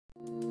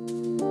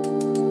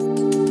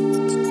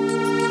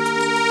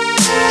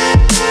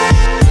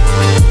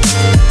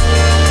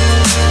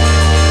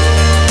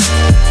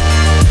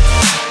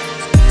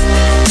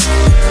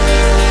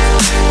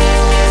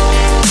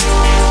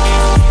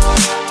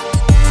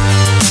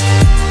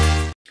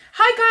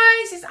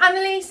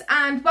Annalise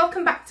and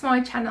welcome back to my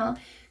channel.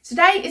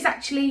 Today is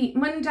actually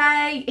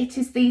Monday. It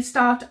is the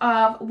start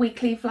of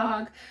weekly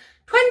vlog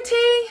 20.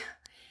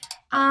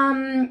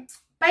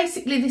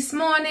 Basically this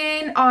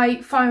morning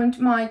I phoned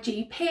my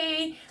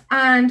GP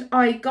and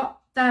I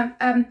got them,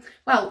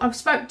 I've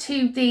spoke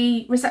to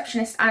the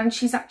receptionist and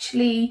she's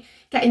actually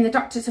getting the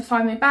doctor to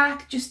phone me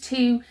back just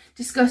to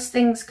discuss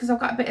things because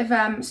I've got a bit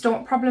of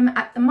stomach problem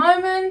at the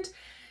moment.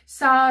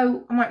 So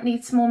I might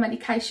need some more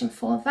medication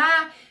for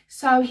that.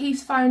 So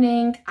he's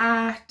phoning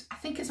at, I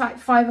think it's like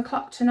 5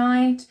 o'clock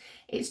tonight.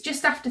 It's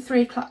just after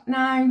 3 o'clock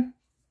now.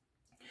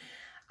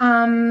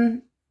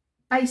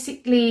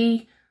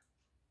 Basically,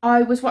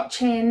 I was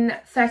watching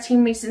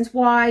 13 Reasons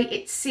Why.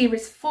 It's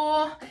series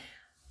 4.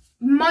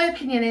 My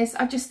opinion is,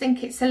 I just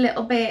think it's a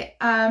little bit,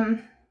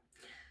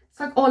 it's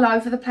like all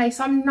over the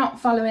place. I'm not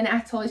following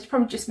at all. It's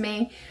probably just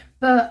me,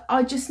 but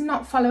I'm just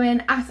not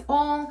following at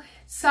all.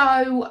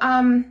 So,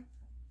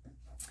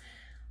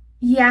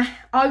 yeah,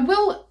 I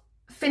will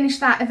finish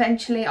that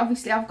eventually.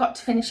 Obviously, I've got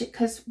to finish it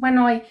because when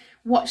I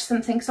watch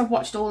something, because I've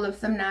watched all of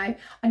them now,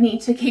 I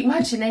need to keep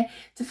watching it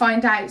to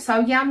find out.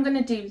 So yeah, I'm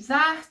going to do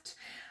that.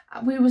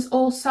 We was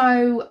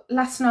also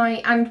last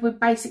night and we're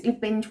basically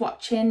binge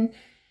watching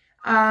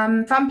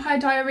Vampire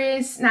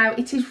Diaries. Now,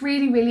 it is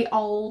really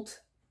old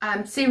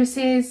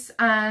series,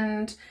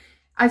 and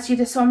as you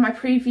just saw in my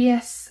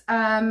previous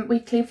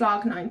weekly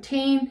vlog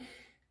 19,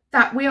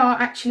 that we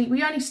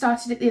only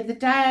started it the other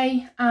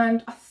day,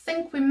 and I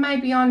think we may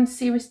be on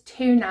series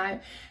 2 now.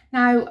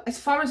 Now, as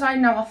far as I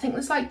know, I think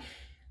there's like,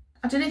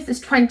 I don't know if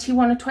there's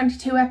 21 or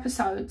 22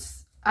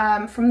 episodes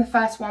from the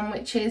first one,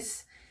 which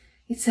is,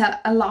 it's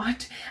a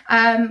lot,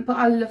 but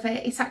I love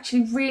it. It's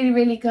actually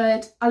really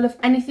good. I love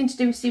anything to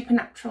do with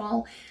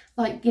supernatural,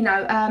 like, you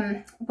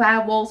know,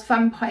 werewolves,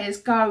 vampires,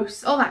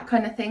 ghosts, all that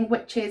kind of thing,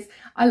 witches.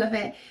 I love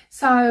it.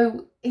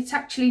 So it's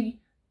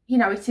actually, you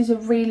know, it is a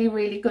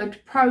really good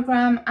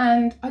program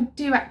and I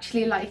do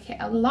actually like it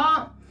a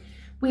lot.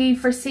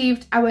 We've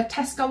received our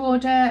Tesco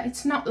order.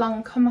 It's not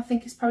long come. I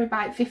think it's probably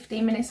about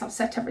 15 minutes. I've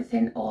set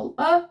everything all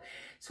up.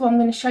 So I'm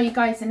going to show you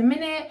guys in a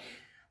minute.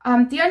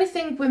 The only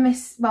thing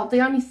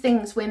the only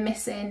things we're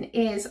missing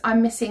is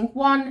I'm missing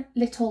one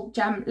little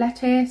gem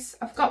lettuce.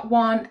 I've got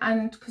one,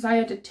 and because I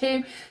ordered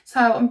 2, so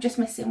I'm just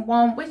missing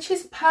one, which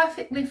is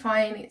perfectly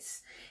fine.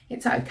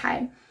 It's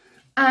okay.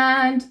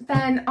 And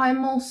then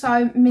I'm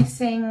also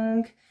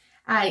missing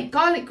a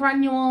garlic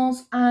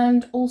granules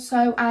and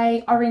also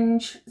a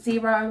orange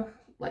zero,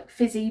 like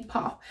fizzy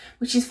pop,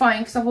 which is fine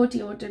because I've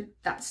already ordered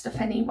that stuff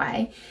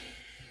anyway.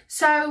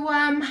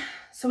 So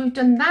so we've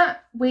done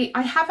that.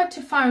 I have had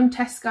to phone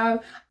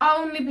Tesco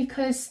only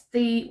because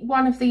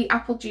one of the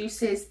apple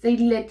juices, the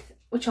lid,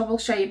 which I will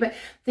show you, but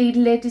the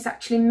lid is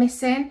actually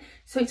missing.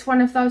 So it's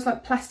one of those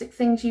like plastic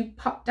things you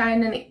pop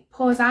down and it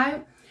pours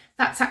out.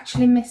 That's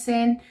actually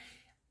missing.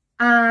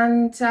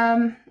 And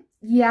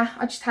yeah,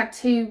 I just had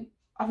to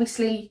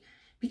obviously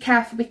be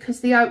careful because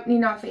the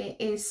opening of it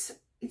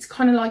it's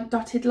kind of like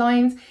dotted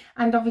lines,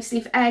 and obviously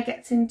if air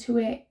gets into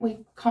it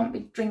we can't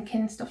be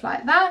drinking, stuff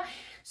like that.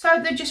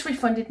 So they just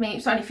refunded me.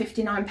 It's only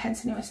 59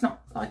 pence anyway, it's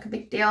not like a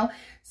big deal.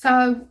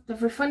 So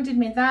they've refunded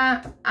me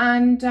that,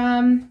 and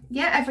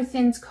yeah,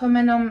 everything's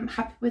coming. I'm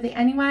happy with it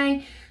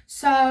anyway.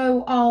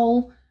 So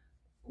I'll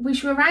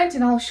wish you around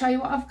and I'll show you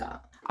what I've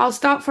got. I'll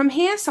start from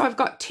here. So I've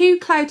got 2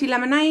 cloudy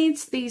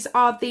lemonades. These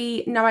are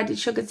the no added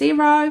sugar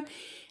zero.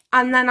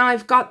 And then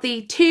I've got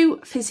the 2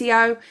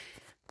 Physio.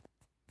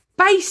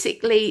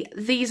 Basically,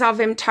 these are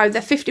Vimto.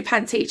 They're 50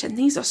 pence each, and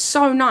these are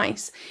so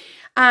nice.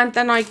 And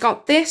then I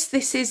got this.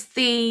 This is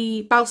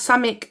the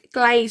balsamic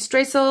glaze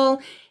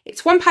drizzle.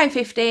 It's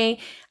 £1.50,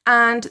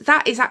 and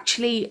that is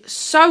actually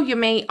so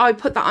yummy. I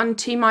put that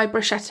onto my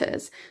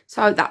bruschettas,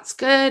 so that's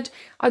good.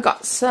 I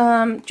got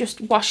some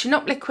just washing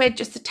up liquid,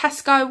 just the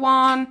Tesco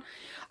one.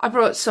 I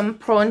brought some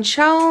prawn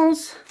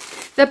shells.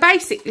 They're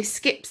basically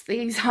skips,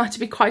 these are, to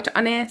be quite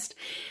honest.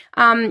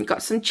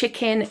 Got some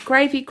chicken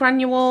gravy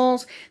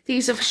granules.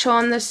 These are for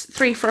Sean. There's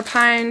 3 for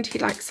 £1. He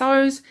likes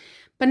those.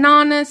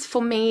 Bananas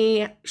for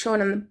me, Sean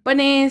and the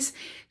bunnies.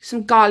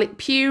 Some garlic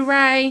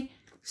puree.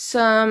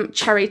 Some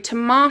cherry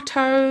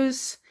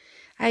tomatoes.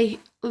 A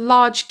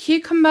large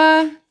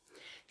cucumber.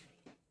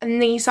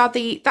 And these are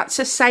that's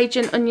a sage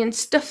and onion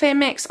stuffing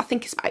mix. I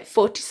think it's about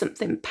 40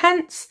 something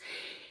pence.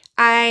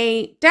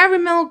 A Dairy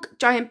Milk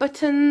giant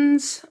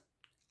buttons.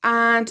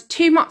 And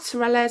 2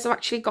 mozzarellas. I've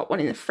actually got one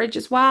in the fridge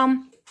as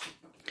well.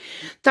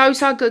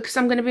 Those are good because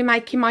I'm going to be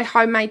making my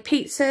homemade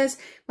pizzas,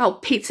 well,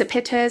 pizza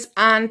pitters,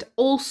 and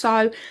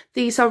also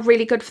these are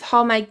really good for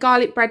homemade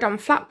garlic bread on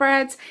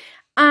flatbreads,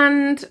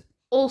 and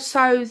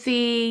also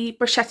the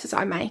bruschettas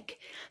I make.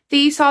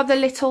 These are the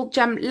little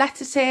gem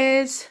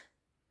lettuces.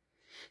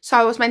 So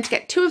I was meant to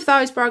get 2 of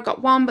those, but I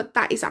got 1, but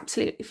that is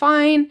absolutely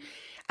fine.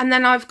 And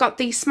then I've got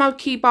the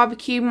smoky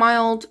barbecue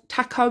mild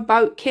taco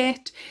boat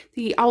kit,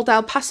 the old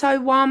El Paso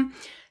one.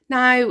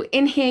 Now,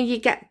 in here you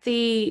get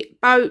the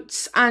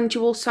boats and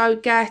you also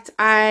get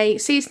a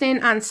seasoning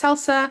and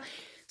salsa.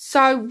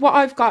 So what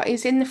I've got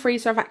is in the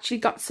freezer, I've actually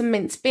got some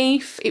minced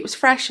beef. It was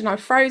fresh and I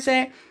froze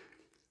it.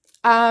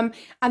 And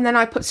then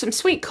I put some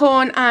sweet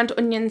corn and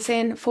onions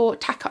in for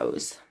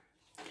tacos.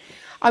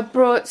 I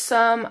brought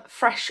some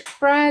fresh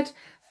bread.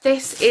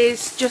 This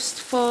is just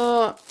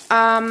for,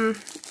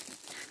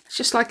 it's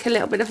just like a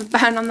little bit of a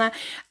burn on there.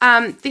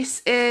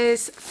 This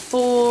is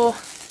for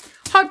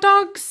hot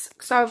dogs.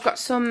 So I've got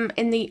some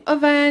in the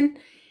oven.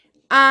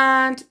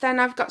 And then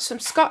I've got some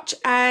Scotch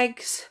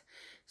eggs,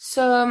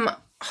 some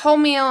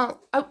wholemeal,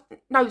 oh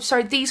no,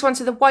 sorry, these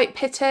ones are the white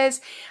pitters.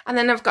 And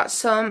then I've got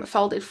some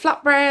folded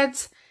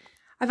flatbreads.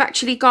 I've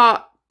actually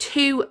got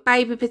 2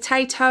 baby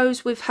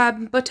potatoes with herb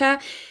and butter.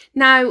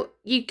 Now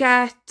you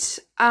get,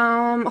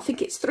 I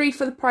think it's 3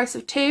 for the price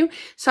of 2.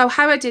 So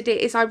how I did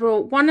it is I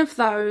brought one of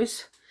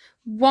those,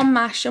 1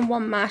 mash and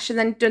 1 mash, and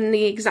then done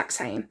the exact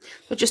same.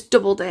 So just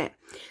doubled it.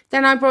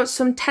 Then I brought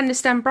some tender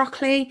stem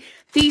broccoli.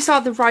 These are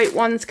the right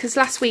ones because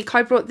last week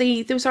I brought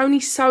there was only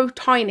so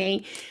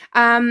tiny,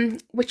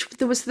 which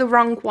there was the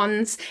wrong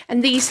ones.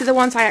 And these are the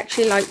ones I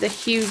actually like, the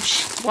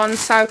huge ones.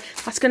 So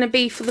that's going to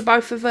be for the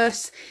both of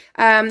us.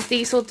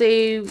 These will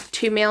do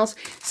 2 meals.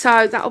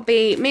 So that'll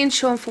be me and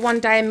Sean for one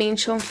day and me and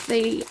Sean for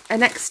the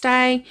next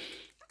day.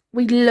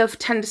 We love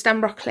tender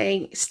stem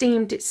broccoli.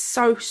 Steamed, it's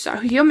so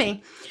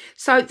yummy.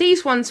 So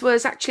these ones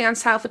was actually on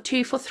sale for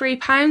 2 for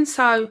 £3.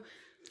 So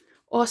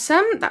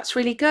awesome, that's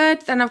really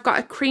good. Then I've got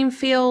a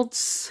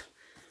Creamfields,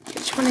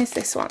 which one is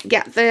this one?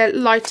 Yeah, the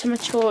lighter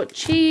mature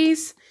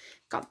cheese,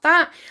 got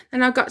that.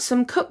 Then I've got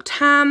some cooked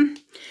ham.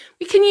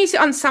 We can use it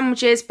on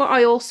sandwiches, but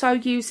I also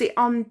use it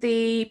on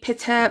the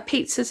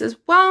pizzas as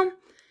well.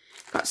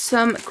 Got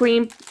some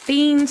green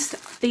beans.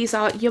 These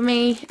are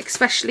yummy,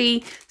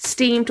 especially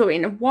steamed or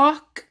in a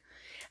wok.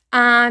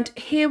 And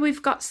here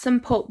we've got some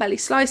pork belly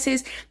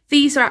slices.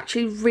 These are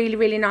actually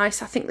really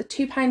nice. I think the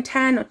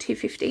 £2.10 or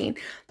 £2.15.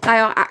 They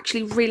are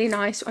actually really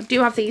nice. I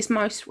do have these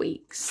most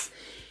weeks.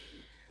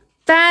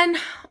 Then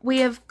we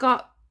have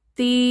got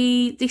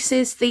this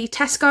is the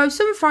Tesco,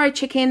 some fried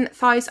chicken,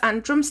 thighs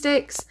and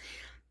drumsticks.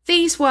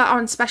 These were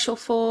on special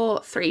for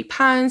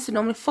 £3. They're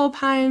normally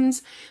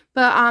 £4.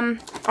 But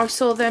I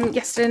saw them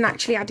yesterday and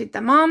actually added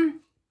them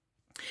on.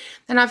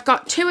 Then I've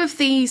got 2 of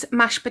these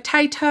mashed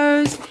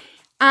potatoes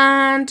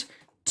and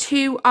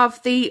 2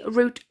 of the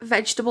root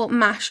vegetable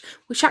mash,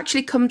 which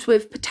actually comes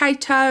with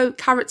potato,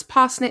 carrots,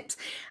 parsnips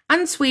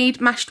and swede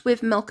mashed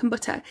with milk and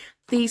butter.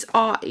 These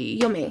are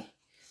yummy.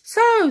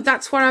 So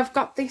that's what I've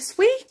got this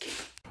week.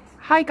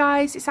 Hi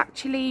guys, it's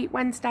actually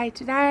Wednesday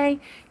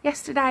today.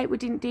 Yesterday we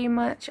didn't do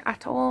much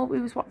at all.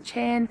 We was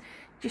watching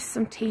just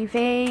some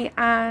TV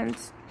and,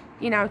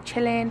 you know,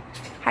 chilling,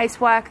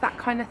 housework, that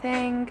kind of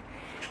thing.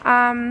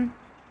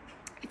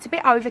 It's a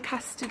bit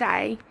overcast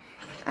today.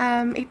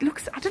 It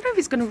looks, I don't know if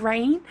it's going to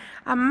rain.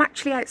 I'm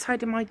actually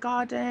outside in my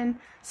garden.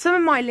 Some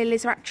of my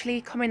lilies are actually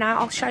coming out.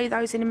 I'll show you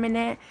those in a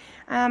minute.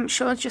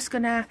 Sean's just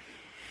going to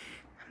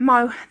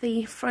mow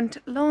the front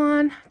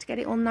lawn to get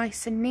it all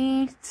nice and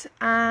neat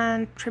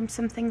and trim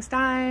some things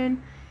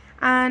down.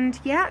 And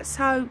yeah,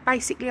 so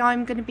basically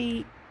I'm going to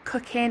be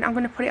cooking. I'm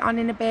going to put it on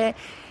in a bit.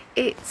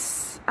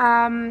 It's,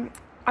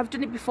 I've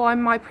done it before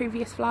in my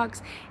previous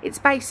vlogs. It's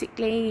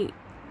basically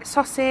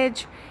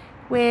sausage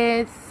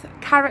with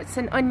carrots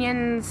and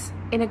onions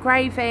in a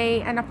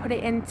gravy, and I put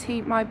it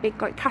into my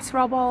big like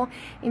casserole bowl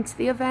into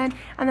the oven,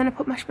 and then I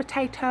put mashed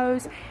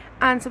potatoes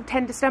and some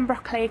tender stem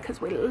broccoli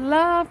because we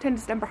love tender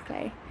stem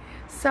broccoli.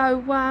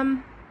 So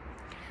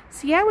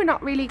yeah, we're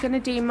not really going to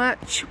do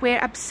much.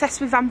 We're obsessed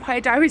with Vampire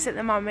Diaries at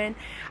the moment.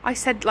 I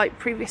said like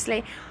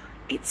previously,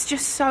 it's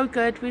just so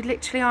good. We're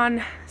literally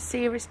on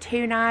series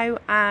 2 now,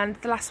 and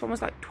the last one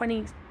was like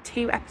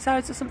 22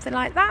 episodes or something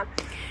like that.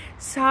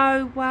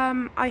 So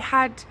I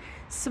had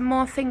some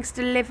more things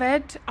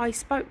delivered. I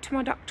spoke to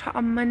my doctor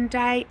on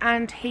Monday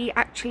and he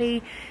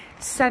actually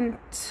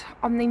sent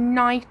on the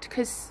night,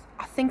 because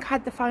I think I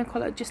had the phone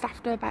call just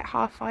after about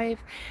 5:30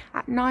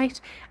 at night,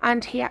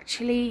 and he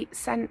actually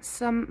sent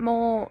some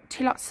more,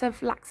 2 lots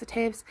of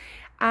laxatives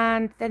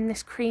and then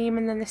this cream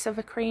and then this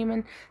other cream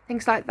and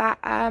things like that.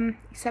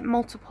 He sent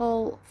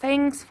multiple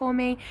things for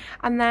me,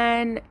 and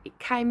then it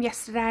came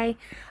yesterday.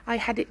 I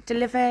had it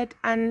delivered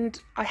and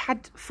I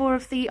had 4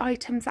 of the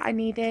items that I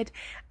needed,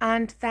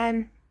 and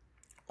then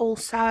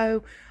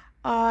also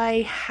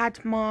I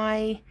had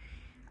my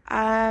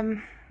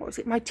what was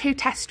it, my 2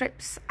 test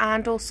strips,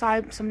 and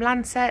also some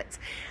Lancets,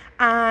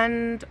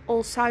 and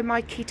also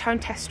my ketone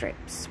test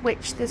strips,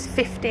 which there's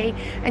 50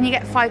 and you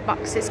get 5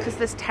 boxes because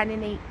there's 10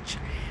 in each.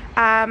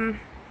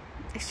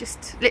 It's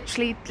just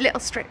literally little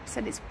strips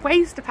and it's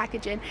waste of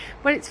packaging,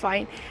 but it's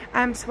fine.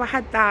 So I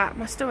had that.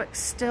 My stomach's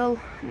still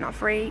not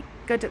very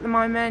good at the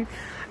moment.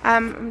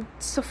 I'm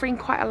suffering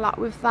quite a lot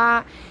with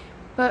that,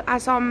 but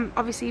as I'm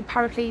obviously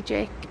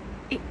paraplegic,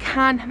 it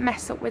can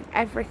mess up with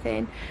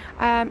everything,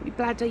 your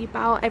bladder, your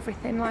bowel,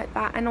 everything like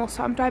that. And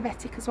also I'm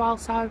diabetic as well,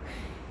 so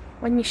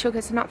when your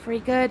sugars are not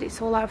very good,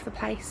 it's all over the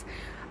place.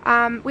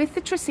 With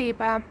the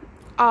Traceba,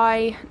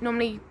 I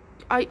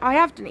I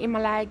have done it in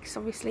my legs.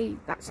 Obviously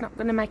that's not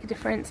going to make a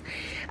difference,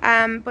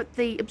 but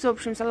the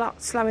absorption's a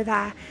lot slower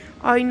there.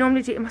 I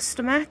normally do it in my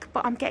stomach,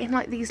 but I'm getting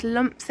like these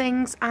lump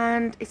things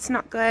and it's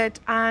not good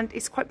and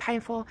it's quite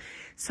painful.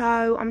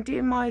 So I'm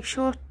doing my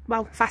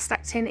fast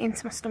acting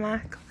into my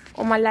stomach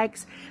or my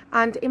legs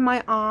and in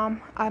my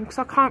arm, because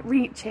I can't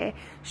reach it.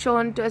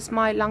 Sean does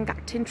my long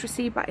acting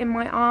Traceba in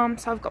my arm,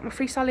 so I've got my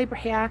Freestyle Libre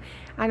here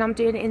and I'm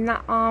doing it in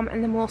that arm,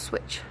 and then we'll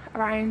switch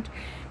around,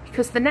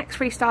 because the next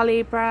Freestyle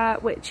Libre,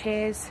 which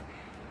is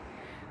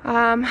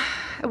a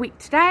week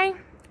today,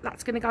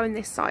 that's going to go in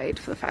this side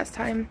for the first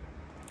time.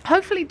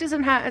 Hopefully it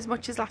doesn't hurt as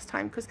much as last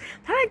time, because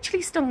that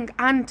actually stung,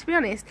 and to be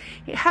honest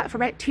it hurt for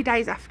about 2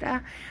 days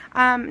after.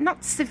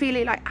 Not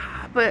severely like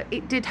but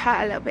it did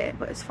hurt a little bit,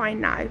 but it's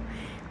fine now.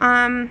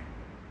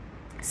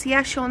 So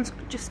yeah, Sean's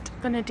just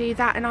gonna do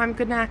that and I'm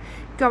gonna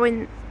go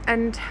in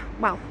and,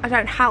 well, I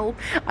don't help,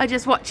 I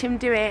just watch him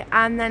do it,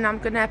 and then I'm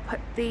gonna put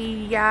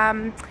the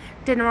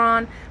dinner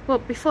on.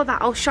 But before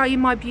that I'll show you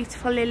my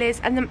beautiful lilies,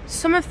 and then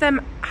some of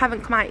them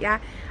haven't come out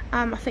yet.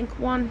 I think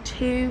 1,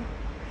 2,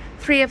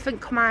 3 haven't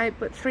come out,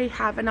 but 3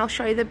 have, and I'll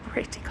show you the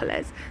pretty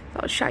colours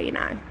that I'll show you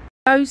now.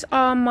 Those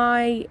are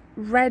my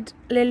red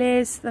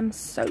lilies, they're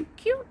so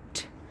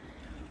cute.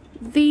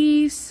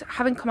 These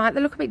haven't come out,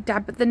 they look a bit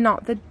dead, but they're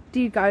not, they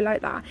do go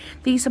like that.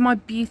 These are my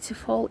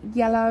beautiful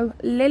yellow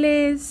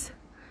lilies,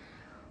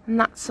 and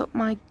that's up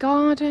my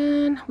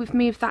garden. We've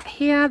moved that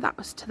here, that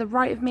was to the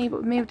right of me,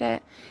 but we moved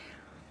it.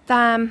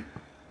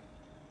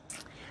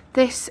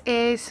 This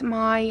is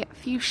my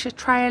fuchsia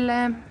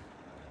trailer.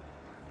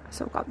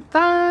 So I've got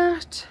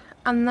that,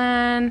 and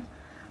then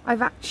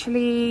I've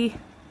actually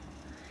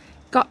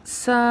got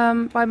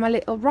some by my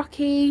little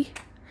Rocky.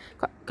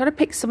 Got to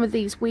pick some of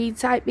these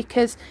weeds out,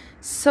 because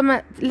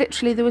some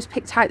literally there was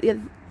picked out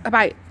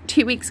about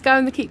 2 weeks ago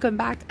and they keep coming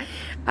back.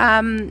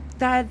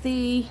 They're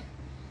the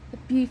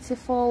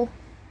beautiful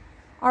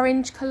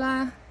orange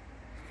colour,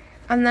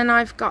 and then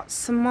I've got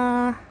some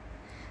more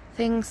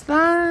things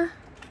there.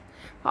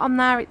 But on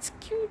there it's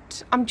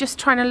cute. I'm just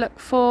trying to look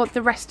for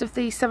the rest of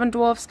the 7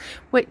 dwarfs,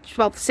 which,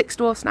 well, the 6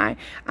 dwarfs now,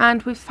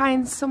 and we've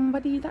found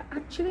somebody that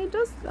actually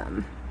does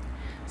them.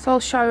 So I'll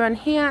show you on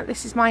here.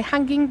 This is my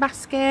hanging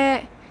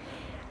basket.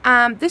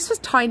 This was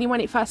tiny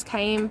when it first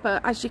came,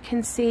 but as you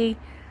can see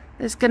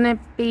there's gonna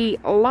be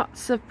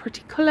lots of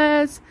pretty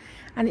colours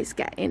and it's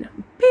getting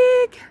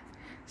big.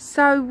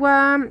 So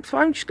I'm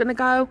just gonna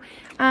go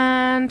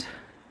and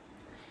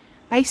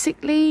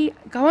basically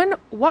go and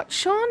watch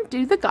Sean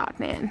do the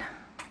gardening.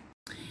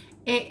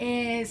 It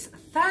is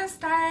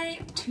Thursday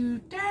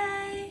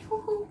today.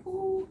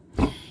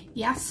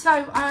 Yeah,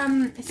 so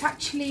it's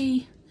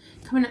actually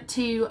coming up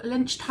to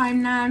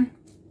lunchtime now.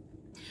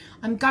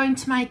 I'm going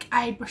to make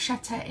a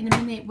bruschetta in a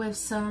minute with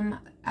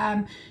some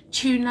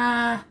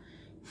tuna,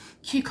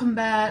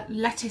 cucumber,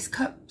 lettuce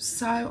cups.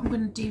 So I'm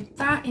going to do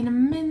that in a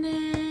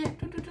minute.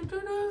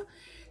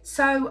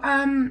 So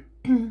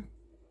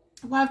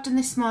what I've done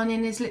this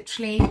morning is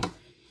literally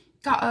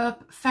got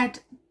up,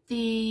 fed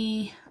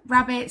the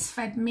rabbits,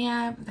 fed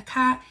Mia, the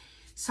cat.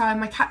 So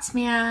my cat's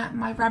Mia,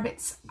 my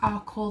rabbits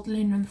are called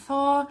Luna and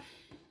Thor.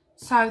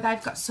 So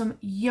they've got some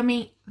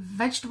yummy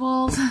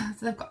vegetables.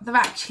 They're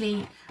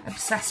actually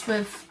obsessed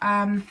with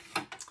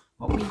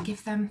what we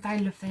give them. They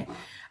love it.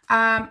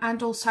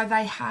 And also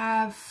they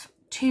have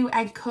 2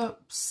 egg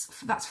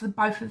cups. That's for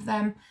both of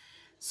them.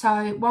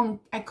 So 1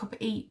 egg cup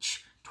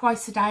each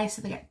twice a day.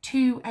 So they get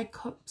 2 egg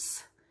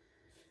cups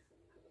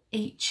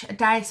each a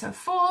day, so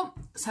 4.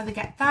 So they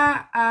get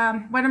that.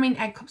 When I mean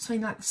egg cups, I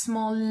mean like the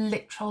small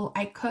literal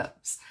egg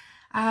cups.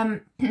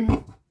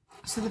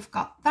 So they've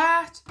got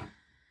that.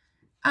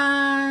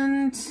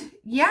 And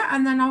yeah,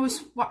 and then I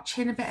was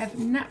watching a bit of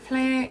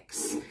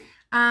Netflix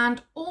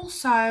and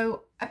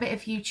also a bit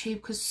of YouTube,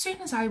 because as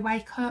soon as I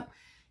wake up,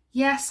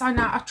 yes, I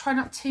know I try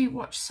not to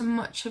watch so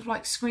much of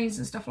like screens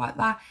and stuff like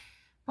that,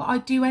 but I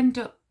do end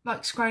up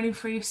like scrolling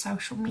through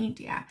social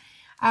media,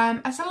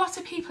 as a lot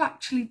of people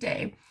actually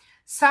do.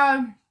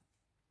 So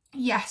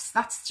yes,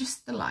 that's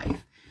just the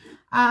life.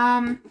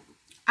 And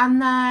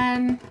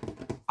then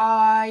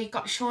I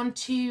got Sean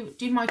to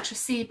do my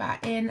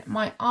Traceba in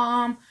my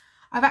arm.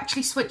 I've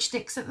actually switched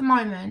sticks at the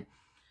moment.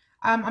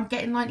 I'm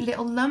getting like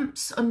little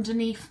lumps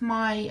underneath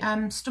my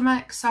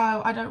stomach,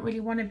 so I don't really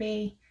want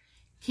to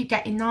keep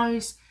getting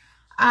those.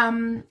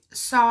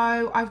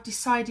 So I've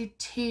decided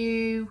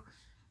to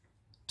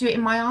do it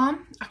in my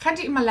arm. I can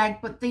do it in my leg,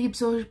 but the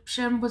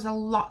absorption was a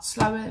lot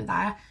slower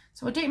there.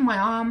 So I'll do it in my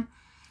arm.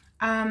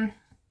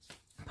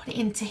 Put it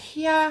into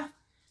here.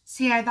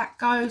 See how that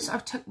goes.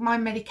 I've took my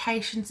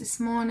medications this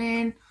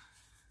morning.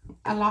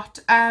 A lot.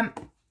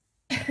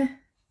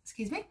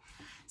 Excuse me.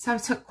 So I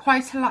took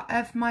quite a lot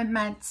of my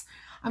meds.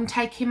 I'm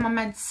taking my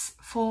meds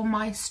for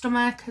my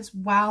stomach as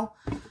well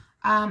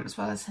as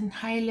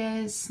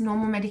inhalers,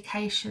 normal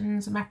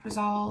medications,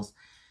 omeprazoles,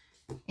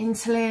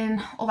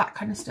 insulin, all that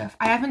kind of stuff.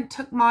 I haven't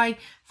took my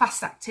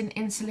fast acting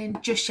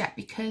insulin just yet,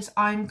 because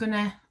I'm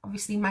gonna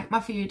obviously make my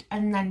food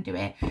and then do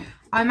it.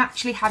 I'm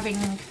actually having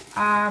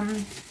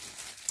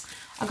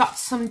I got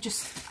some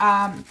just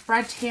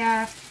bread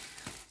here.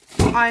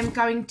 I'm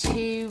going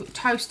to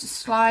toast a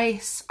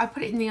slice. I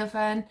put it in the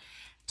oven,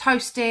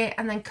 toast it,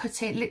 and then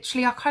cut it.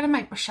 Literally, I kind of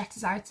make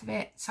bruschettas out of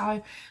it.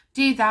 So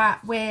do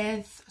that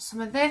with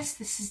some of this.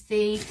 This is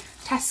the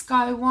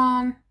Tesco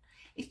one.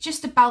 It's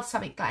just a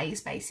balsamic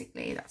glaze,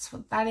 basically. That's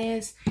what that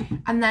is.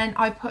 And then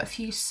I put a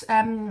few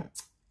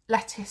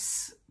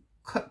lettuce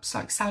cups,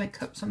 like salad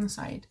cups, on the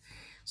side.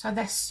 So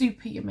they're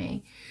super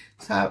yummy.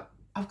 So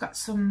I've got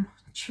some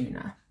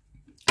tuna.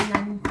 And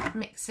then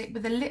mix it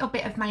with a little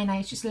bit of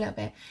mayonnaise, just a little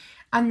bit.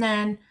 And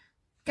then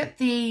get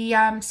the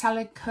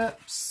salad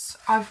cups.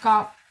 I've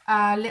got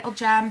little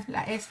jam,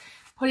 lettuce.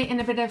 Put it in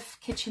a bit of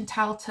kitchen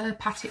towel to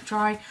pat it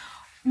dry.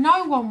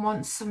 No one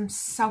wants some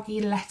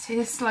soggy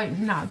lettuce, like,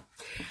 no.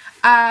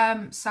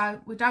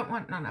 So we don't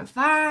want none of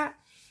that.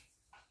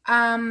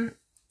 And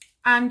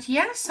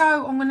yeah,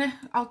 so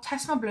I'll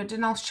test my blood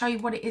and I'll show you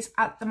what it is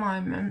at the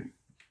moment.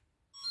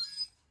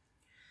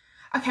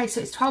 Okay, so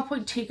it's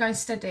 12.2 going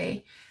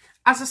steady.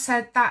 As I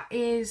said, that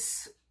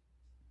is,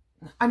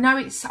 I know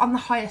it's on the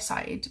higher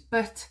side,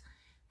 but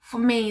for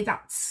me,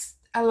 that's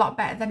a lot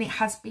better than it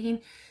has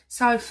been.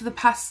 So for the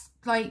past,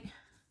 like,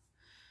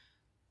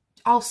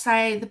 I'll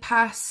say the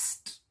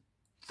past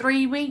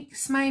 3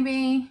 weeks,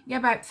 maybe. Yeah,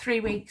 about 3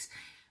 weeks.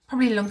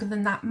 Probably longer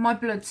than that. My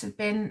bloods have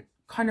been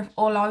kind of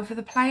all over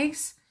the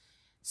place.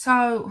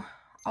 So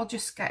I'll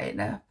just get it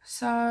up.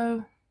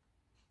 So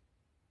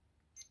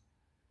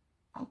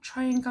I'll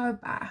try and go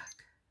back.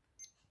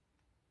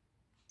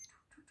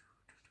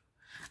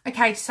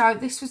 Okay, so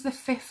this was the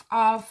 5th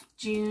of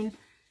June.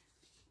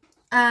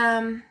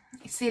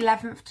 It's the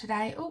 11th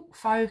today. Oh,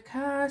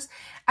 focus.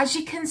 As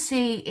you can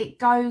see, it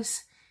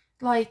goes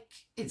like,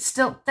 it's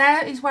still,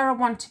 there is where I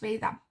want to be,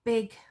 that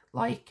big,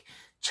 like,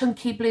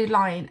 chunky blue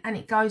line. And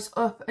it goes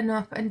up and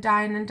up and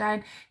down and down.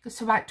 It goes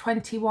to about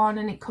 21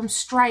 and it comes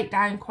straight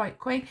down quite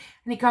quick.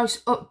 And it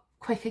goes up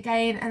quick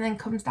again and then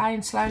comes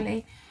down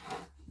slowly.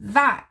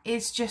 That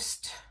is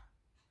just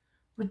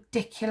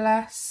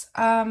ridiculous.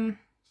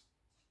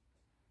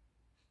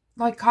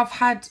 Like, I've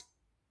had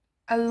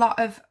a lot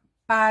of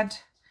bad,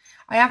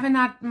 I haven't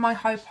had my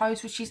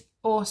hypos, which is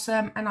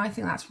awesome, and I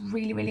think that's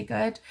really, really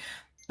good,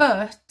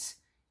 but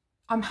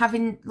I'm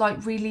having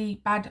like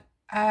really bad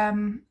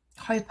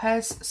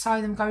hypos,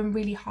 so them going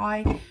really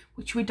high,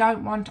 which we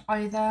don't want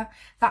either.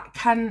 That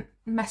can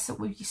mess up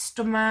with your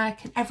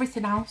stomach and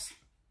everything else.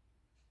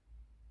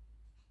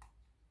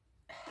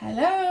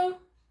 Hello,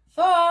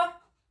 Thor.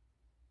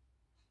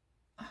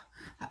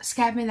 That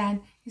scared me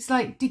then. He's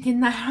like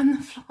digging there on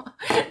the floor.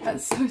 That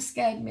so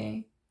scared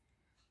me.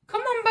 Come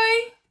on,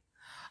 boy.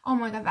 Oh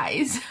my god, that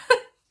is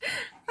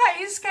that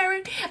is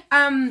scary.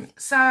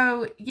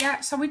 So yeah,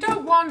 so we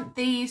don't want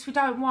these. We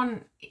don't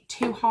want it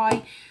too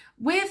high.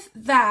 With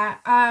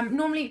that,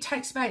 normally it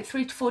takes about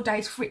 3 to 4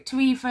 days for it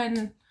to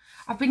even.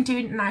 I've been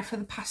doing it now for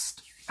the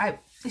past.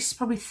 This is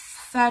probably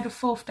 3rd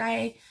or 4th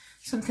day,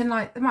 something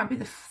like. It might be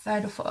the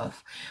 3rd or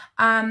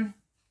 4th.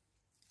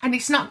 And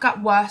it's not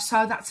got worse,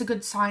 so that's a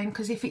good sign,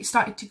 because if it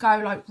started to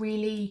go like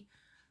really,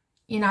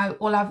 you know,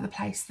 all over the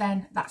place,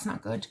 then that's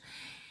not good.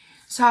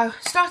 So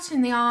starting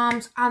in the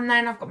arms, and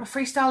then I've got my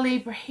Freestyle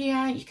Libre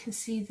here. You can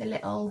see the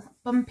little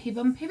bumpy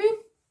boop.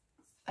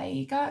 There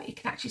you go. You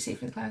can actually see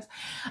through the clothes.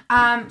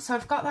 So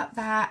I've got that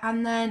there,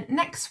 and then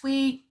next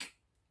week,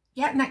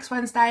 yeah, next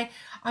Wednesday,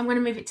 I'm going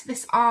to move it to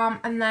this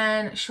arm, and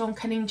then Sean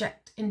can inject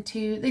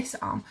into this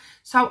arm.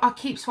 So I'll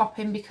keep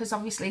swapping, because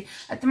obviously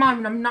at the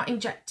moment I'm not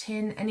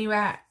injecting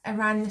anywhere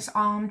around this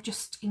arm,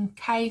 just in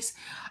case.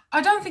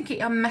 I don't think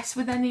it'll mess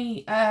with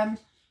any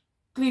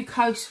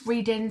glucose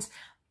readings,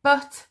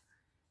 but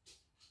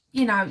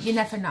you know, you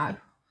never know.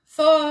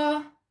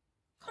 Thor,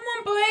 come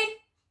on, boy.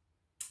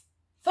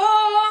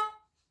 Thor.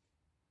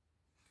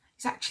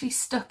 He's actually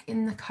stuck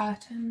in the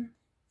curtain.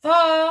 Thor,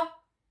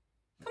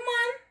 come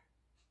on.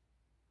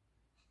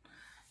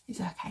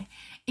 He's okay.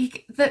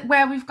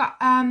 Where we've got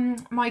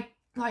my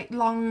like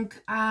long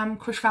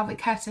crushed velvet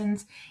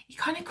curtains, he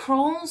kind of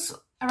crawls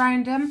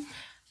around them,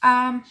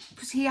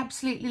 because he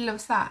absolutely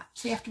loves that,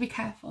 so you have to be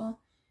careful.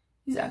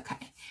 He's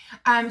okay.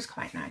 It's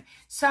come out now.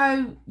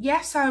 So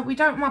yeah, so we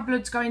don't want my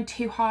bloods going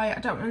too high. I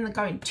don't want them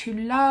going too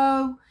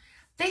low.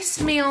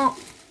 This meal,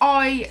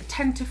 I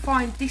tend to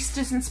find this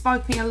doesn't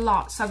spike me a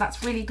lot, so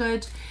that's really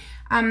good.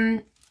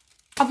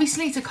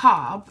 Obviously it's a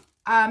carb.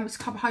 It's a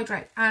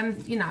carbohydrate,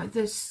 and you know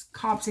there's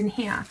carbs in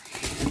here,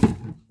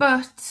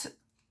 but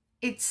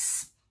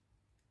it's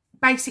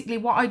basically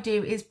what I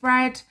do is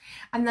bread,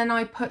 and then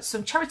I put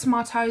some cherry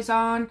tomatoes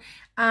on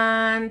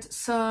and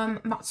some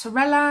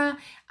mozzarella,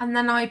 and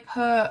then I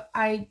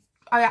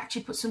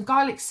actually put some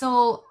garlic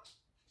salt,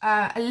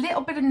 a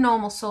little bit of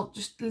normal salt,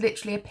 just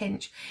literally a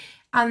pinch,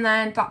 and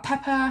then black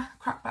pepper,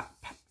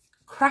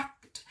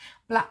 cracked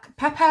black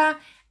pepper,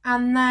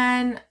 and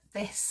then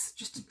this,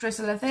 just a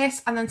drizzle of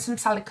this, and then some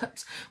salad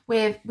cups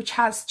which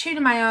has tuna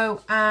mayo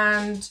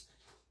and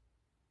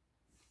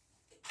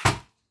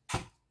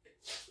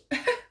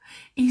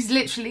he's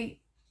literally,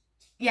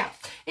 yeah,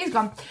 he's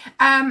gone.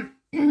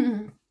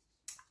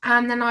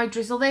 And then I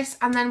drizzle this,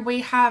 and then we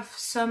have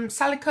some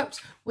salad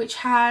cups, which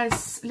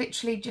has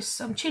literally just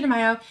some tuna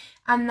mayo,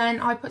 and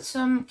then I put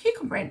some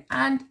cucumber in,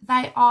 and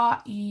they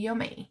are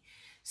yummy.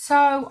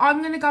 So I'm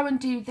going to go and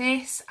do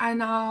this,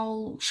 and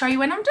I'll show you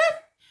when I'm done.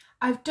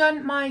 I've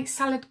done my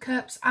salad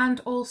cups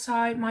and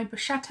also my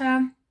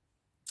bruschetta.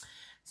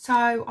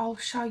 So I'll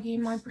show you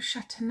my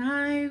bruschetta now.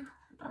 I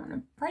don't want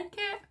to break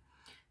it.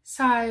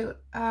 So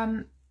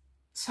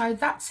so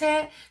that's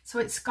it. So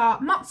it's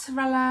got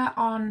mozzarella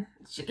on,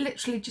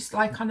 literally just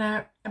like on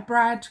a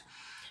bread.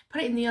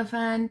 Put it in the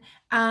oven,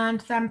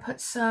 and then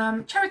put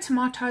some cherry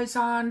tomatoes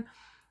on,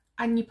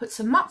 and you put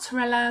some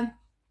mozzarella,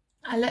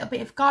 a little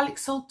bit of garlic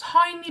salt,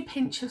 tiny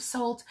pinch of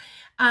salt,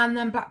 and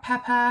then black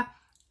pepper,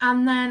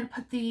 and then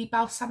put the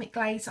balsamic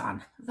glaze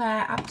on.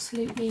 They're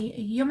absolutely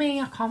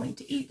yummy. I can't wait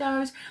to eat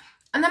those.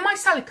 And then my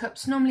salad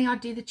cups, normally I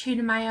do the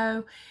tuna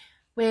mayo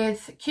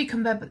with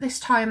cucumber, but this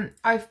time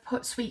I've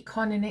put sweet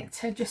corn in it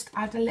to just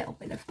add a little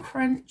bit of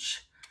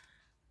crunch.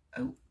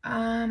 Oh,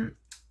 and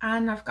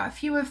I've got a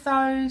few of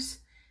those,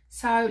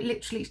 so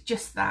literally it's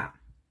just that.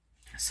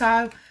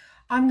 So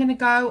I'm gonna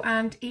go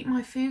and eat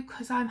my food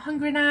because I'm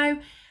hungry now,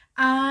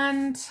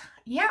 and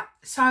yeah,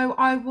 so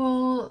I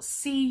will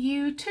see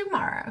you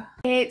tomorrow.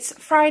 It's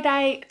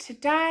Friday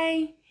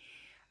today.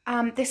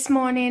 This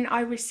morning I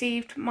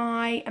received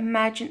my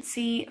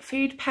emergency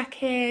food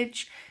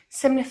package.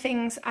 Similar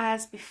things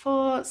as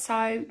before,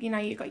 so you know,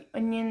 you've got your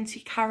onions,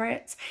 your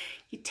carrots,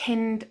 your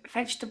tinned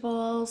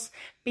vegetables,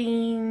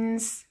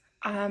 beans,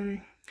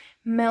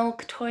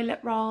 milk, toilet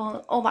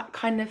roll, all that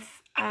kind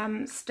of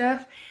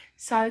stuff.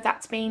 So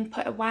that's been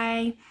put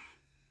away,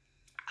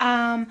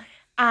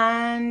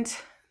 and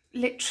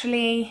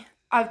literally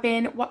I've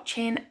been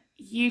watching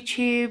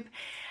YouTube,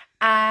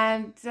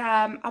 and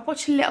I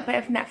watched a little bit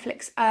of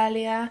Netflix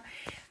earlier.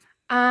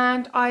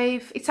 And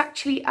it's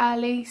actually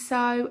early,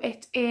 so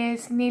it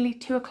is nearly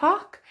 2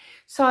 o'clock.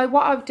 So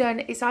what I've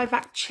done is I've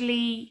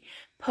actually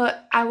put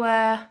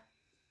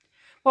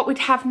what we'd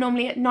have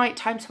normally at night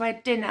time, so our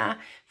dinner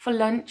for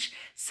lunch.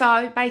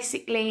 So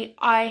basically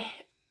I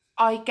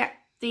get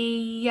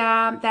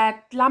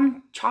their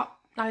lamb chop.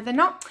 No, they're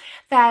not.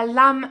 They're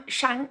lamb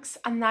shanks,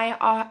 and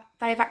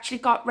they've actually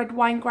got red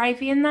wine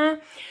gravy in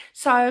there.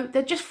 So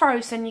they're just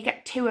frozen. You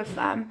get 2 of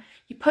them.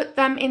 You put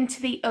them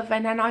into the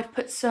oven, and I've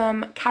put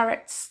some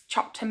carrots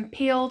chopped and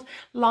peeled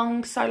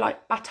long, so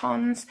like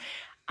batons.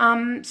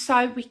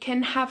 So we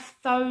can have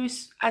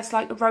those as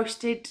like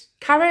roasted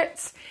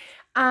carrots.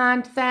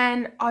 And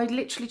then I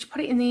literally just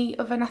put it in the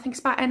oven. I think it's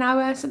about an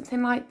hour,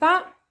 something like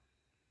that.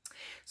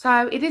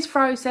 So it is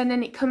frozen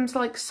and it comes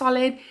like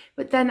solid,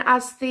 but then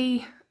as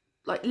the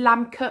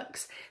lamb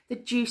cooks, the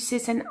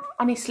juices, and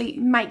honestly it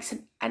makes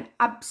an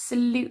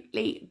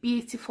absolutely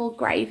beautiful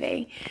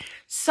gravy.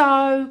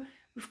 So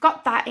we've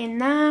got that in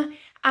there,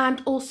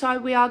 and also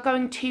we are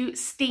going to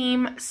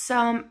steam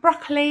some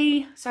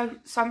broccoli, so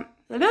some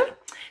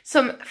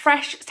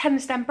fresh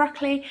tender stem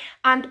broccoli,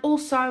 and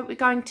also we're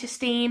going to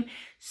steam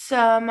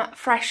some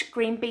fresh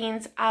green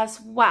beans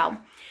as well.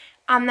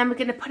 And then we're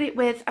going to put it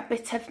with a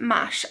bit of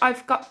mash.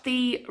 I've got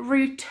the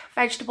root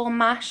vegetable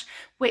mash,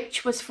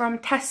 which was from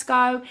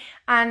Tesco,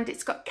 and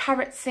it's got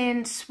carrots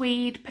in,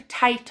 swede,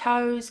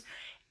 potatoes.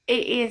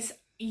 It is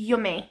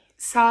yummy.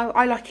 So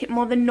I like it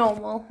more than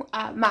normal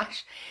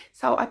mash.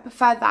 So I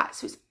prefer that.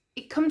 So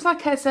it comes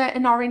like as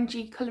an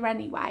orangey colour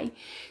anyway.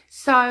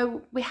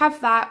 So we have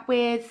that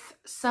with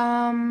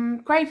some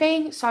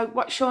gravy. So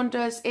what Sean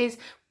does is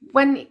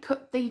when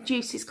the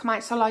juices come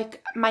out, so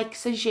like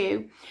makes a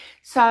jus.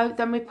 So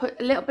then we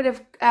put a little bit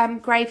of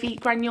gravy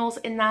granules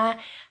in there,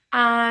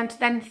 and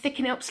then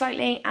thicken it up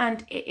slightly,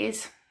 and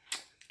it's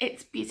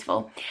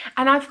beautiful.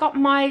 And I've got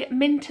my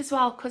mint as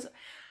well, because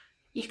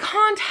you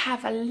can't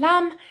have a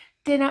lamb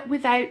dinner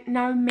without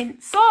no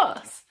mint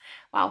sauce.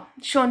 Well,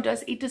 Sean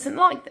does. He doesn't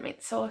like the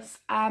mint sauce,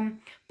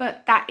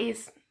 but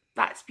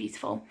that's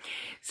beautiful.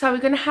 So we're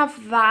going to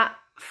have that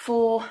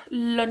for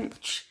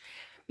lunch,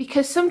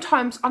 because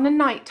sometimes on a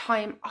night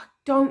time I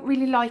don't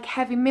really like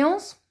heavy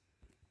meals,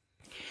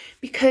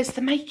 because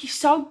they make you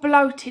so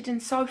bloated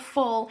and so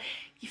full.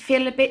 You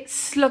feel a bit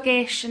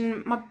sluggish,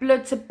 and my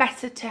bloods are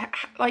better to,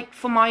 like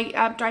for my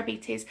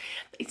diabetes,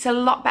 it's a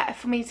lot better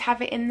for me to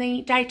have it in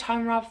the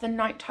daytime rather than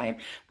nighttime.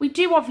 We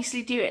do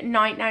obviously do it at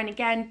night now and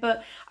again,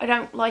 but I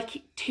don't like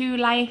it too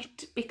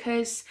late,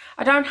 because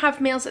I don't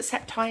have meals at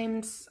set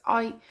times.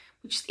 We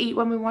just eat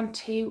when we want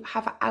to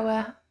have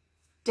our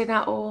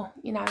dinner, or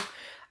you know,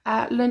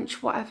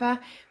 lunch, whatever.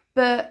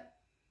 But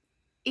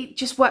it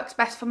just works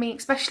best for me,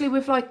 especially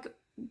with, like,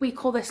 we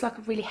call this like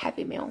a really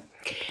heavy meal,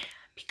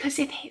 because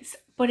it is,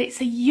 but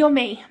it's a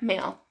yummy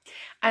meal,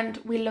 and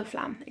we love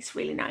lamb. It's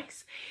really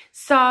nice.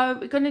 So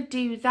we're gonna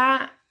do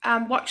that,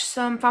 watch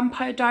some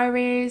Vampire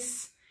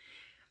Diaries,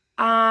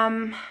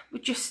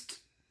 just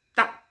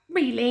that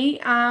really.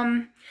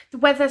 The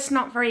weather's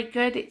not very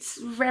good.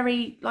 It's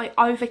very like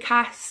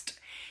overcast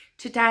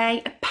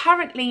today.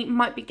 Apparently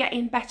might be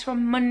getting better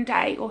on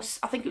Monday, or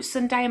I think it was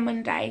Sunday and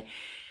Monday.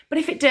 But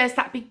if it does,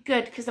 that'd be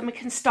good, because then we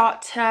can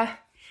start to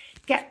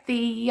get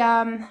the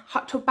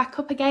hot tub back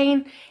up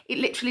again. It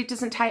literally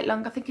doesn't take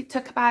long. I think it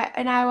took about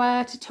an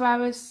hour to 2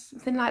 hours,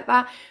 something like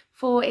that,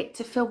 for it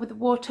to fill with the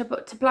water,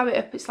 but to blow it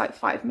up it's like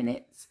 5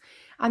 minutes,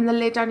 and the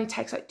lid only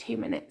takes like 2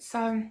 minutes,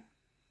 so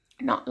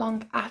not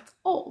long at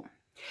all.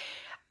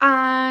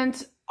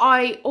 And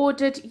I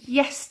ordered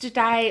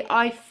yesterday,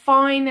 I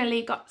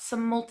finally got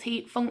some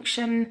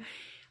multi-function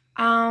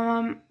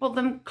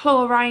the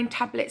chlorine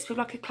tablets with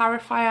like a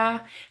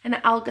clarifier and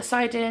an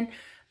algacidin.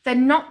 They're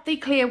not the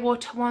clear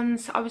water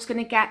ones I was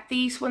going to get.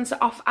 These ones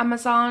are off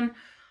Amazon.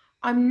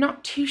 I'm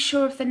not too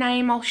sure of the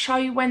name. I'll show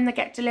you when they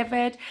get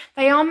delivered.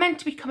 They are meant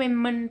to be coming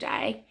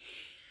Monday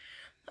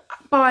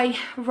by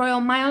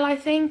Royal Mail, I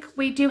think.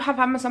 We do have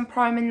Amazon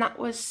Prime and that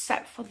was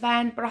set for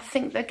then, but I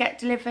think they get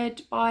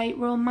delivered by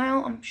Royal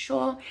Mail, I'm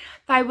sure.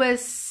 They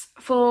was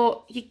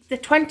for the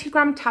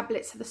 20-gram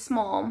tablets, are the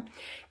small.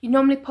 You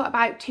normally put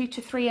about 2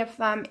 to 3 of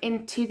them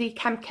into the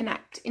Chem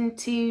Connect,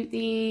 into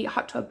the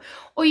hot tub,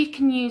 or you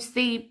can use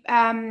the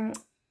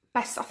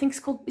best, I think it's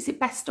called, is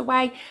it Best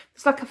Away?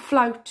 It's like a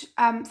float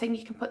thing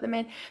you can put them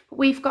in, but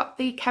we've got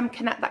the Chem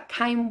Connect that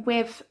came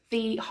with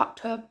the hot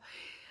tub.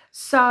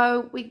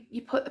 So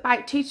you put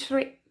about 2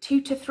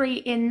 to 3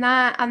 in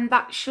there, and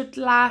that should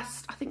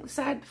last, I think they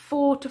said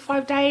 4 to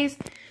 5 days,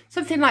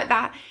 something like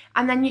that.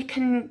 And then you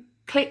can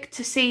click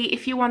to see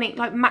if you want it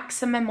like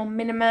maximum or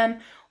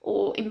minimum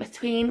or in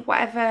between,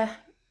 whatever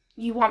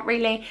you want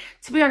really.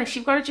 To be honest,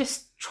 you've got to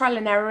just trial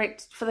and error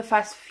it for the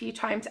first few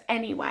times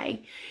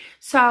anyway.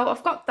 So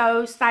I've got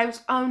those. Those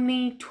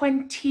only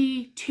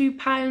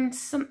 £22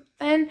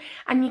 something,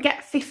 and you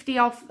get 50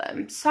 of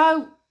them.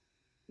 So,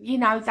 you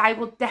know, they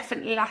will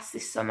definitely last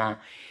this summer.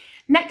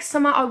 Next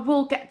summer I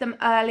will get them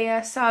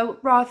earlier, so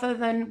rather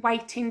than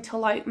waiting till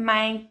like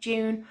May,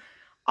 June,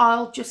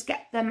 I'll just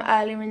get them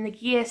earlier in the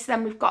year, so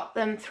then we've got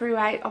them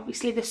throughout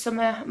obviously the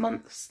summer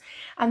months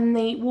and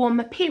the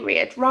warmer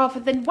period, rather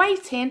than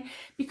waiting,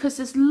 because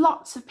there's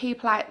lots of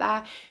people out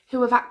there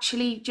who have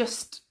actually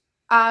just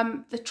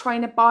they're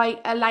trying to buy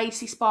a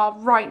lazy spa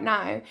right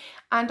now,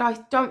 and I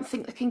don't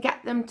think they can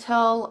get them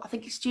till I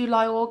think it's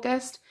July,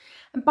 August.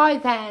 And by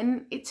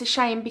then, it's a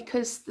shame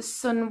because the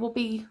sun will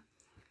be,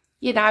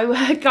 you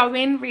know,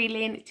 going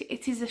really, and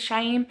it is a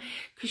shame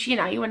because, you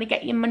know, you want to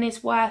get your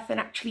money's worth and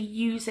actually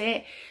use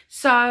it.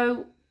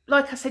 So,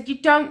 like I said,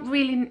 you don't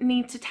really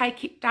need to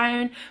take it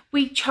down.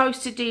 We chose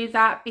to do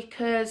that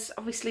because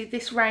obviously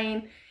this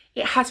rain,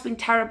 it has been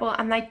terrible,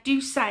 and they do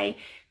say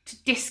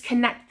to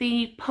disconnect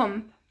the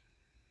pump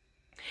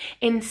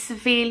in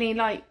severely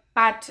like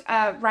bad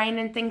rain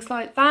and things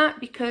like that,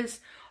 because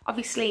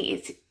obviously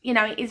it's, you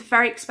know, it is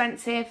very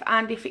expensive,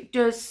 and if it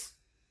does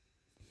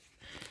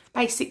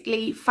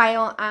basically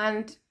fail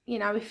and, you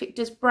know, if it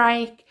does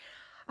break,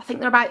 I think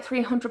they're about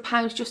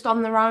 £300 just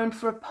on their own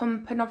for a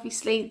pump, and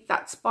obviously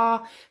that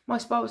spa, my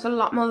spa was a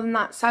lot more than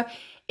that. So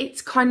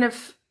it's kind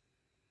of,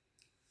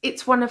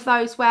 it's one of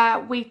those where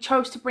we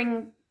chose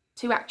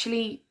to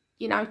actually,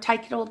 you know,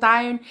 take it all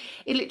down.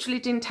 It literally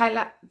didn't take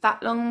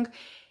that long.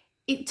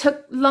 It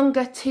took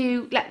longer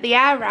to let the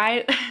air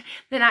out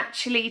than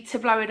actually to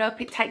blow it up.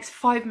 It takes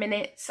 5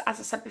 minutes, as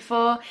I said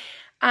before.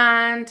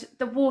 And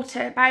the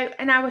water, about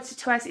an hour to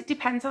 2 hours. It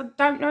depends. I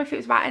don't know if it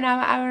was about an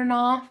hour, hour and a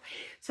half,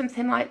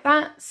 something like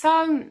that.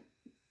 So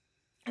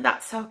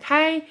that's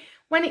okay.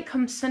 When it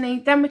comes sunny,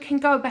 then we can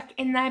go back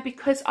in there,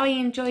 because I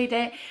enjoyed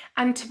it.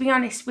 And to be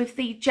honest, with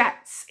the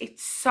jets,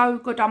 it's so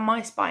good on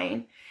my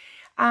spine.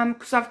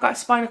 Because I've got a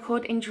spinal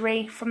cord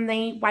injury from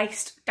the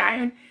waist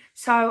down.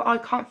 So I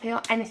can't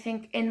feel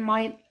anything in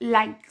my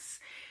legs.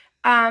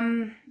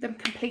 I'm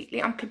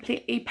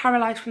completely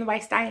paralysed from the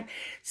waist down.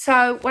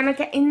 So when I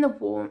get in the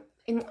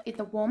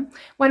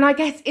when I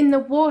get in the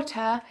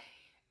water,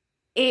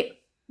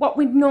 what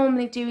we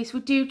normally do is we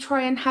do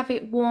try and have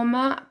it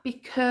warmer,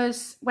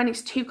 because when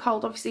it's too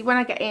cold, obviously when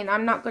I get in,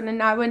 I'm not going to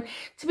know. And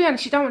to be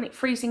honest, you don't want it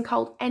freezing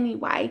cold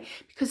anyway,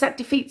 because that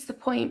defeats the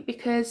point,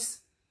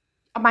 because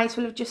I might as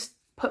well have just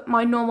put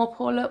my normal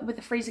pool up with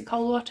the freezing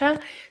cold water.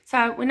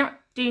 So we're not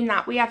doing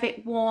that. We have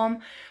it warm.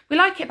 We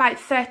like it about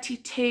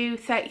 32,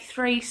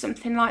 33,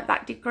 something like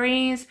that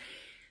degrees.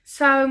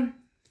 So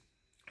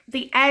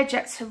the air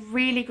jets are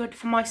really good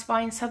for my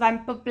spine, so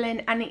I'm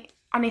bubbling, and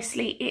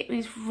honestly it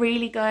is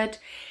really good,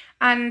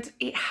 and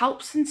it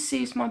helps and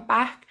soothes my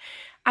back.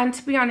 And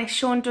to be honest,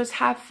 Sean does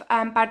have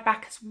bad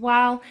back as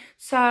well,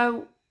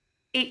 so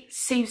it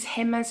soothes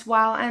him as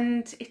well,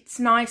 and it's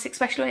nice,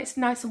 especially when it's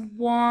nice and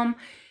warm.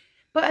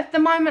 But at the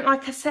moment,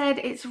 like I said,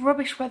 it's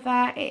rubbish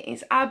weather. It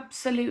is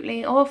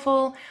absolutely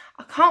awful.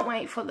 I can't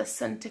wait for the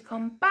sun to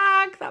come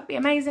back. That'd be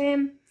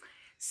amazing.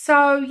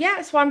 So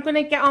yeah, so I'm going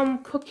to get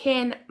on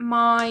cooking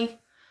my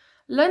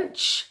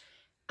lunch,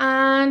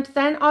 and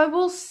then I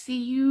will see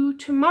you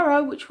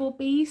tomorrow, which will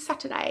be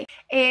Saturday.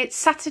 It's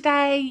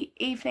Saturday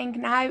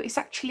evening now. It's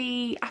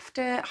actually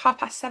after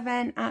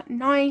 7:30 at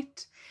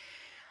night.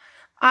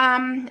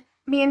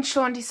 Me and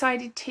Sean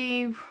decided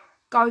to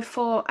go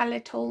for a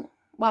little,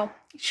 well,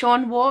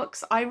 Sean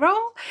walks, I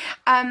roll,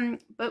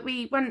 but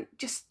we went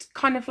just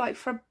kind of like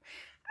for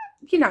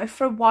you know,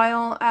 for a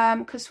while,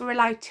 because we're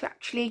allowed to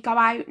actually go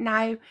out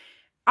now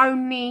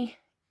only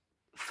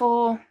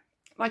for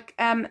like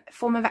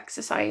form of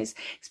exercise.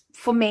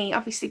 For me,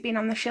 obviously being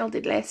on the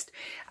shielded list,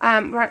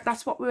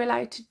 that's what we're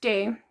allowed to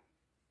do.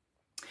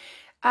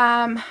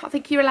 I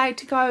think you're allowed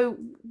to go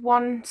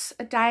once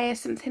a day or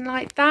something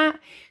like that.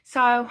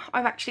 So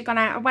I've actually gone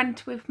out. I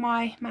went with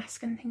my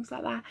mask and things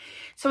like that.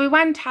 So we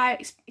went out.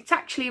 It's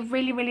actually a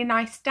really, really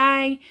nice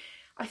day.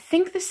 I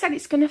think they said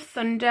it's going to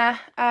thunder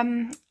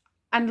and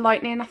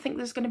lightning. I think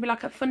there's going to be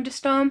like a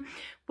thunderstorm,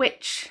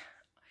 which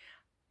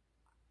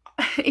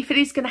if it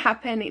is going to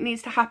happen, it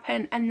needs to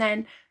happen, and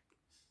then,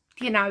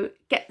 you know,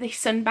 get the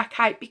sun back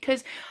out,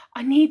 because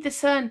I need the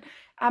sun.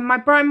 My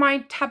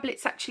bromide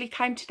tablets actually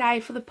came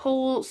today for the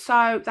pool,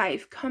 so they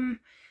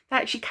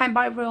actually came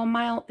by Royal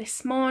Mail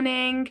this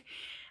morning.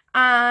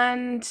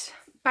 And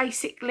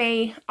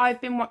basically I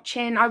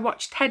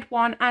watched TED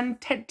 1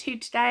 and TED 2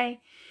 today,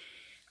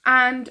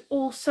 and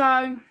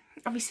also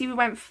obviously we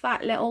went for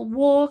that little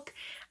walk,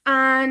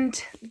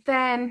 and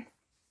then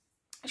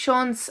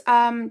Sean's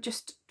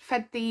just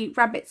fed the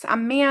rabbits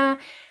and Mia,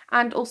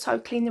 and also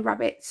cleaned the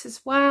rabbits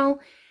as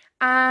well.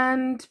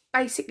 And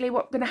basically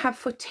what we're going to have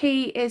for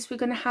tea is we're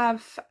going to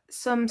have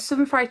some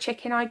southern fried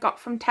chicken I got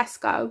from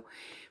Tesco.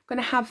 We're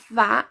going to have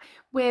that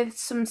with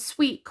some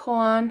sweet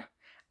corn,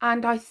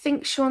 and I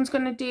think Sean's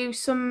going to do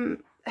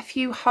a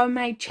few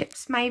homemade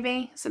chips,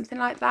 maybe something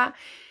like that.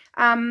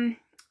 And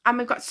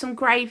we've got some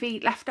gravy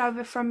left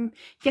over from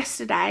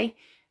yesterday,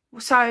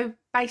 so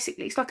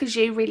basically it's like a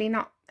jus, really,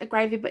 not a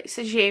gravy, but it's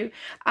a jus,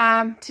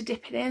 to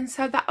dip it in,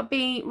 so that'll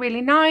be really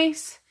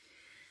nice.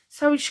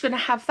 So we're just going to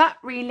have that,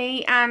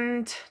 really,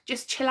 and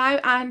just chill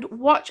out and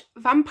watch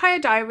Vampire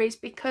Diaries,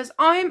 because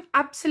I'm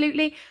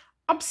absolutely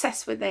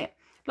obsessed with it.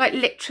 Like,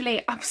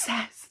 literally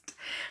obsessed.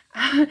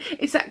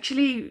 It's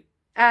actually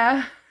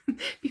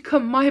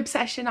become my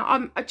obsession.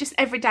 I'm just,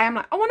 every day I'm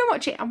like, I want to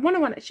watch it, I want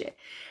to watch it.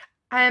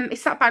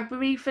 It's that bad.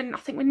 I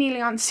think we're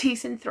nearly on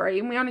season 3,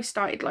 and we only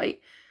started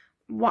like,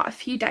 what, a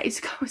few days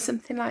ago or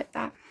something like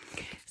that.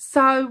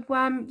 So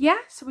yeah,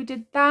 so we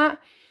did that.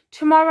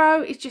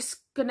 Tomorrow is just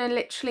gonna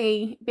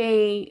literally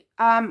be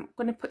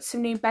gonna put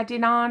some new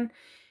bedding on,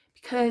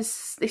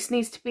 because this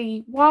needs to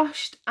be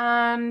washed,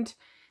 and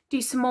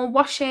do some more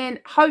washing.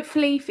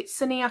 Hopefully if it's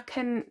sunny I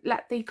can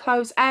let the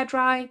clothes air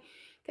dry,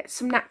 get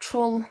some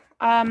natural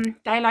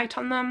daylight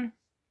on them,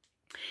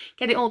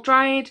 get it all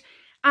dried,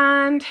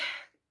 and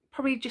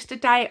probably just a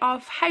day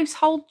of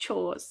household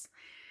chores,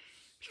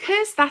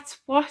 because that's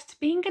what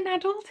being an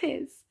adult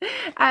is.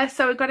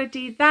 So we've got to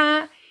do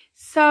that.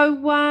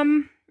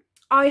 So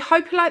I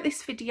hope you like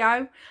this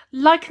video.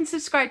 Like and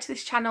subscribe to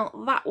this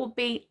channel, that will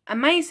be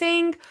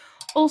amazing.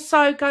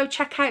 Also go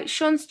check out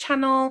Sean's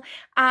channel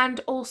and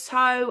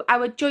also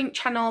our joint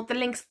channel. The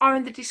links are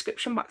in the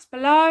description box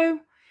below.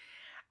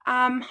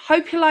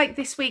 Hope you like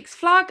this week's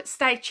vlog.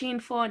 Stay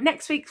tuned for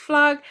next week's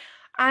vlog,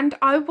 and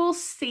I will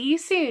see you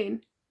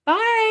soon.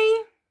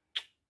 Bye.